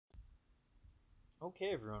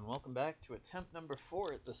Okay everyone, welcome back to attempt number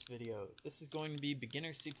 4 at this video. This is going to be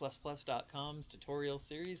BeginnerC++.com's tutorial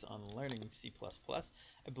series on learning C++.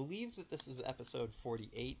 I believe that this is episode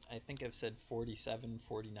 48. I think I've said 47,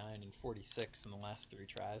 49, and 46 in the last 3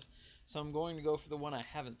 tries. So I'm going to go for the one I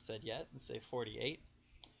haven't said yet and say 48.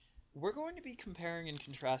 We're going to be comparing and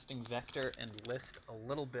contrasting vector and list a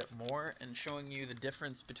little bit more and showing you the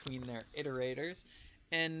difference between their iterators,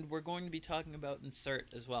 and we're going to be talking about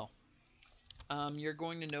insert as well. You're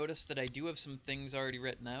going to notice that I do have some things already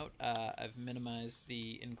written out. I've minimized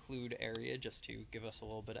the include area just to give us a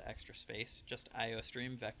little bit of extra space, just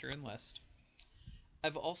IOStream, vector, and list.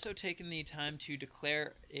 I've also taken the time to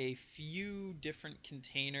declare a few different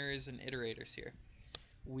containers and iterators here.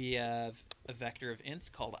 We have a vector of ints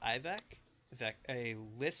called ivec, a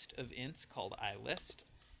list of ints called ilist,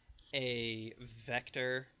 a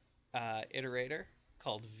vector iterator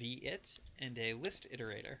called vit, and a list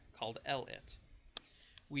iterator called lit.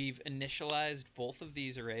 We've initialized both of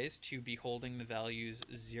these arrays to be holding the values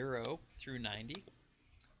 0 through 90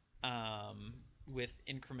 with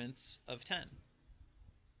increments of 10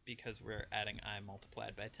 because we're adding I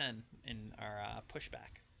multiplied by 10 in our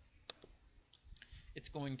pushback. It's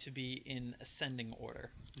going to be in ascending order,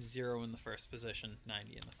 0 in the first position,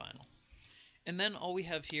 90 in the final. And then all we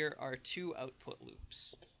have here are 2 output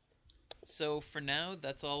loops. So for now,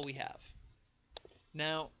 that's all we have.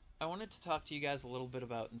 Now, I wanted to talk to you guys a little bit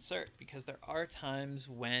about insert, because there are times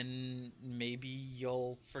when maybe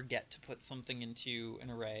you'll forget to put something into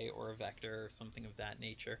an array or a vector or something of that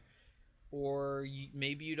nature, or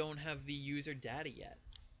maybe you don't have the user data yet,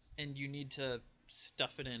 and you need to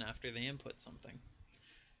stuff it in after they input something.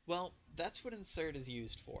 Well, that's what insert is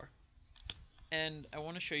used for, and I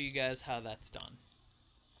want to show you guys how that's done.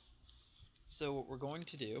 So what we're going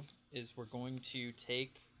to do is we're going to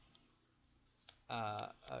take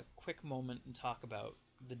a quick moment and talk about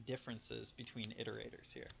the differences between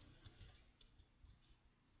iterators here.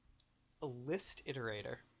 A list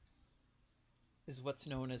iterator is what's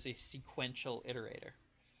known as a sequential iterator,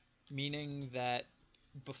 meaning that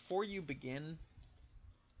before you begin,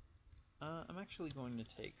 I'm actually going to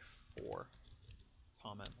take 4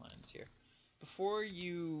 comment lines here. Before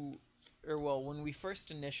you, when we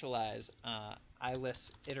first initialize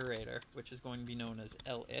ilist iterator, which is going to be known as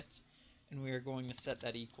lit, and we are going to set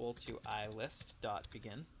that equal to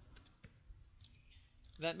ilist.begin.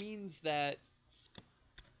 That means that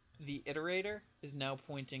the iterator is now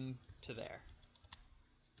pointing to there.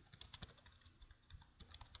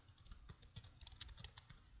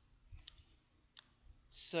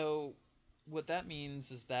 So what that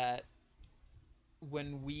means is that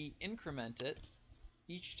when we increment it,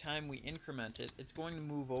 each time we increment it, it's going to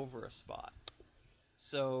move over a spot.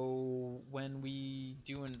 So when we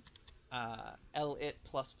do an lit++,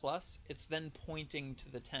 it's then pointing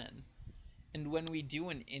to the 10. And when we do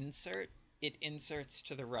an insert, it inserts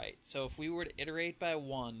to the right. So if we were to iterate by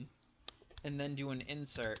 1 and then do an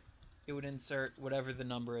insert, it would insert whatever the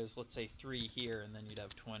number is, let's say 3 here, and then you'd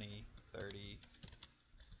have 20, 30,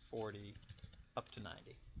 40, up to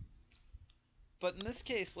 90. But in this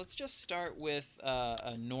case, let's just start with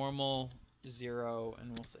a normal 0, and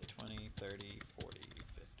we'll say 20, 30, 40,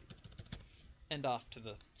 50, and off to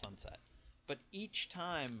the sunset. But each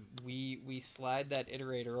time we slide that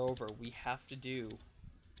iterator over, we have to do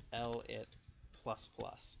lit++.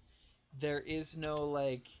 There is no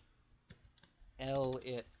like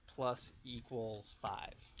lit plus equals 5.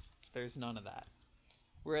 There's none of that.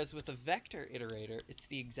 Whereas with a vector iterator, it's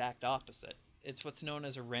the exact opposite. It's what's known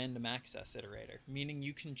as a random access iterator, meaning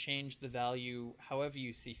you can change the value however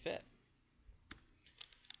you see fit.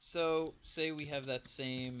 So say we have that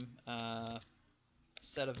same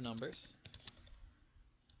set of numbers.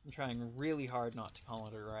 I'm trying really hard not to call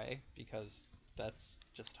it an array because that's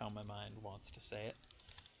just how my mind wants to say it.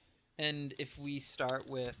 And if we start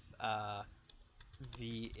with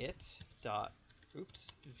vit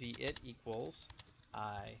equals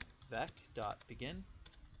ivec.begin,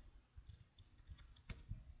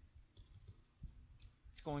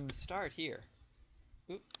 it's going to start here.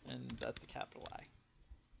 And that's a capital I.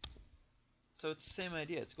 So it's the same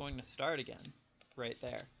idea. It's going to start again right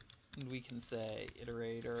there. And we can say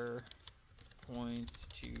iterator points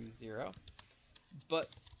to 0.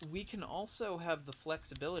 But we can also have the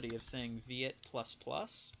flexibility of saying vit++,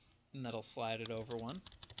 and that'll slide it over 1.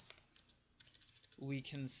 We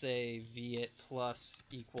can say vit plus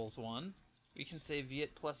equals 1. We can say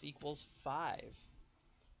vit plus equals 5.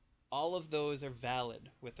 All of those are valid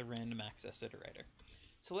with a random access iterator.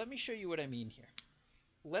 So let me show you what I mean here.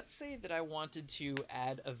 Let's say that I wanted to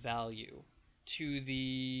add a value to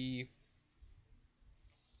the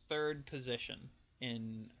 3rd position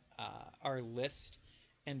in our list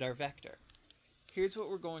and our vector. Here's what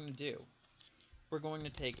we're going to do. We're going to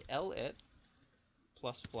take lit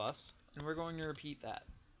plus plus, and we're going to repeat that.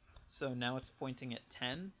 So now it's pointing at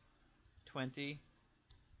 10, 20,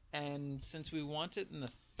 and since we want it in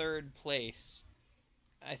the third place,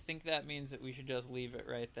 I think that means that we should just leave it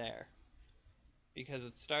right there, because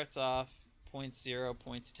it starts off points 0,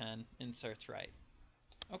 points 10, inserts right.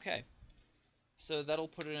 Okay, so that'll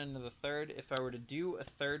put it into the third. If I were to do a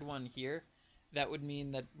third one here, that would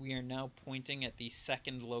mean that we are now pointing at the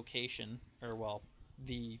second location, or well,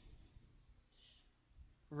 the...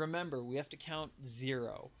 Remember, we have to count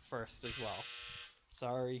 0 first as well.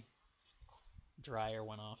 Sorry, dryer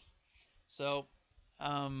went off. So,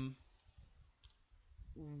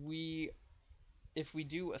 if we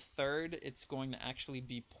do a third, it's going to actually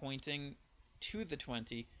be pointing to the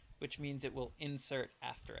 20, which means it will insert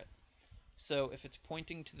after it. So if it's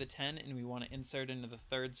pointing to the 10 and we want to insert into the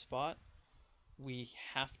third spot, we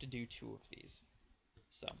have to do 2 of these.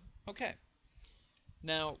 So, okay.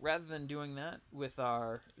 Now, rather than doing that with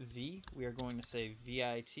our v, we are going to say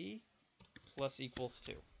vit plus equals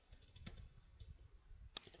 2.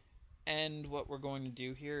 And what we're going to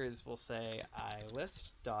do here is we'll say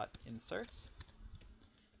ilist.insert,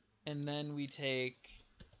 and then we take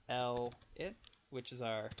lit, which is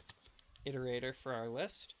our iterator for our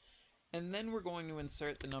list, and then we're going to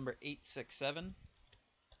insert the number 867,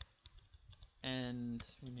 and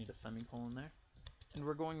we need a semicolon there. And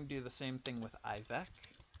we're going to do the same thing with ivec,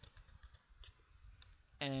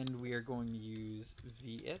 and we are going to use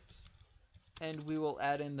vit, and we will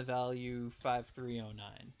add in the value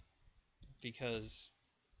 5309, because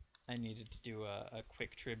I needed to do a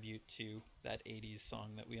quick tribute to that 80s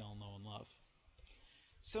song that we all know and love.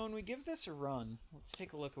 So when we give this a run, let's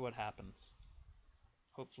take a look at what happens.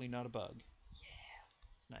 Hopefully not a bug.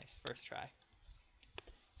 Yeah! Nice, first try.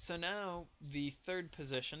 So now, the third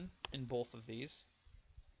position in both of these,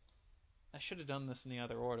 I should have done this in the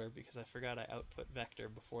other order because I forgot I output vector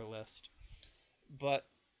before list. But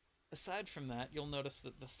aside from that, you'll notice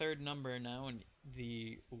that the third number now in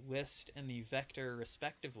the list and the vector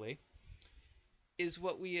respectively is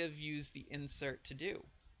what we have used the insert to do.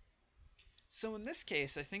 So in this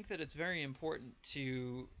case, I think that it's very important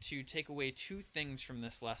to take away 2 things from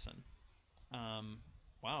this lesson.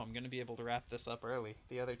 Wow, I'm going to be able to wrap this up early.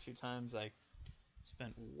 The other 2 times I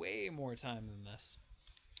spent way more time than this.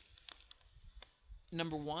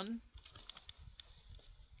 Number 1,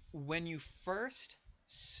 when you first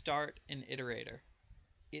start an iterator,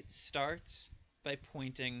 it starts by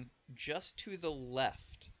pointing just to the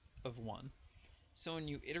left of 1. So when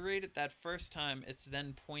you iterate it that first time, it's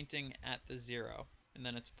then pointing at the 0, and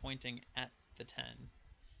then it's pointing at the 10.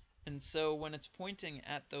 And so when it's pointing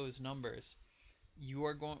at those numbers, you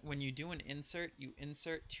are going, when you do an insert, you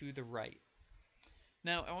insert to the right.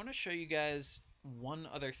 Now, I want to show you guys one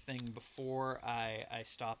other thing before I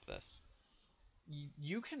stop this.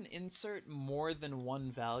 You can insert more than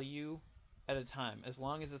one value at a time, as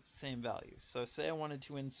long as it's the same value. So say I wanted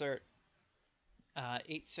to insert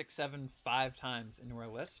 867 5 times into our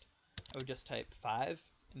list, I would just type 5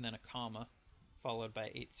 and then a comma followed by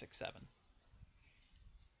 867.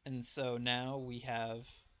 And so now we have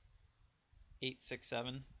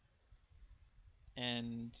 867,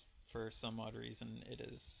 and for some odd reason it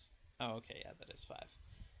is, oh okay, yeah, that is 5.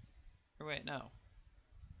 Or wait, no.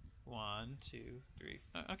 1, 2, 3.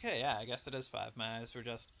 Okay, yeah, I guess it is 5. My eyes were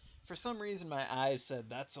just, for some reason my eyes said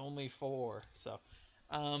that's only 4. So,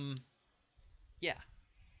 yeah.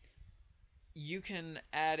 You can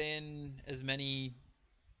add in as many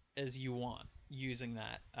as you want using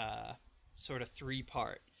that sort of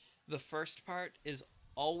 3-part. The first part is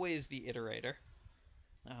always the iterator.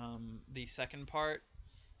 The second part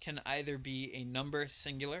can either be a number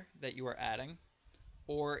singular that you are adding,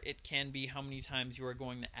 or it can be how many times you are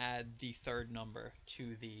going to add the third number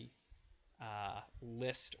to the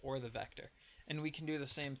list or the vector. And we can do the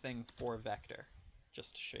same thing for vector,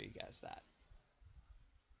 just to show you guys that.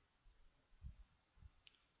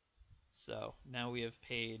 So now we have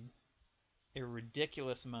paid a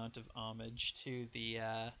ridiculous amount of homage to the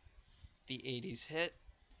 80s hit.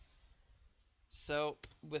 So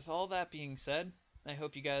with all that being said, I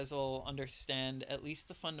hope you guys will understand at least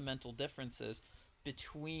the fundamental differences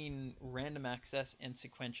between random access and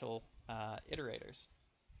sequential iterators.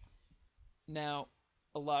 Now,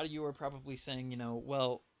 a lot of you are probably saying, you know,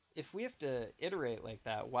 well, if we have to iterate like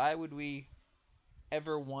that, why would we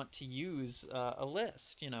ever want to use a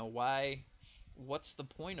list? You know, what's the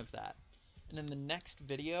point of that? And in the next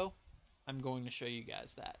video, I'm going to show you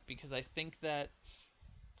guys that, because I think that,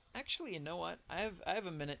 actually, you know what? I have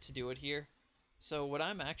a minute to do it here. So what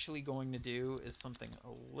I'm actually going to do is something a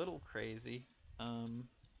little crazy.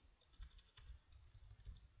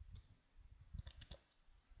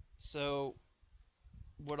 So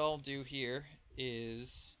what I'll do here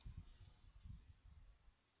is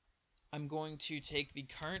I'm going to take the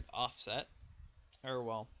current offset, or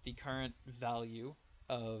well, the current value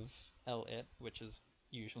of lit, which is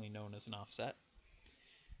usually known as an offset.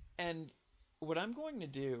 And what I'm going to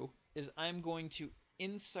do is I'm going to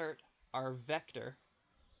insert our vector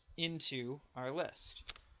into our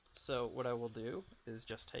list. So what I will do is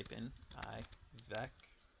just type in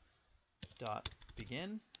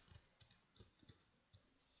ivec.begin,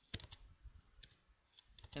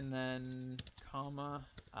 and then comma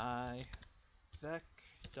ivec.end.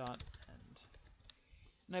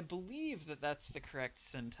 And I believe that that's the correct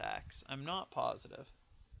syntax. I'm not positive,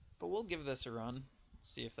 but we'll give this a run,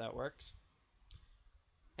 see if that works.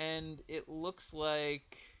 And it looks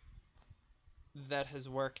like that has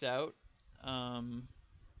worked out.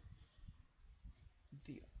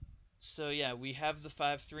 So yeah, we have the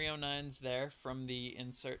 5309s there from the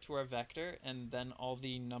insert to our vector, and then all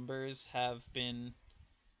the numbers have been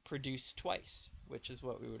produced twice, which is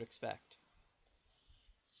what we would expect.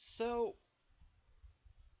 So,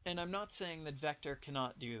 and I'm not saying that vector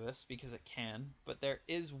cannot do this, because it can, but there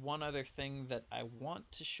is one other thing that I want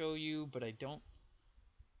to show you, but I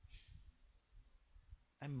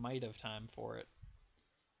might have time for it.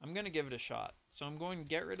 I'm going to give it a shot. So I'm going to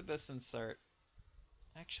get rid of this insert.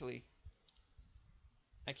 Actually,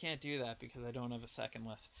 I can't do that because I don't have a second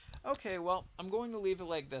list. Okay, well, I'm going to leave it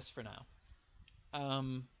like this for now.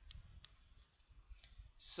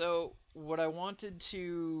 So what I wanted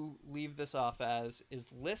to leave this off as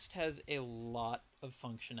is list has a lot of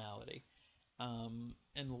functionality. And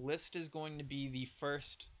list is going to be the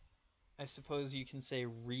first, I suppose you can say,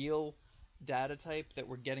 real data type that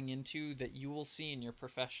we're getting into that you will see in your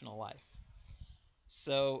professional life.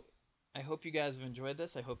 So I hope you guys have enjoyed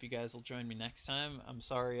this. I hope you guys will join me next time. I'm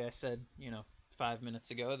sorry I said, 5 minutes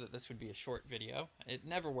ago that this would be a short video. It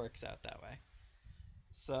never works out that way.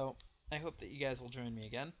 So I hope that you guys will join me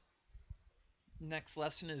again. Next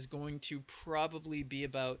lesson is going to probably be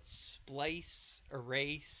about splice,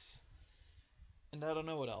 erase, and I don't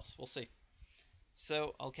know what else. We'll see.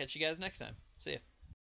 So I'll catch you guys next time. See ya.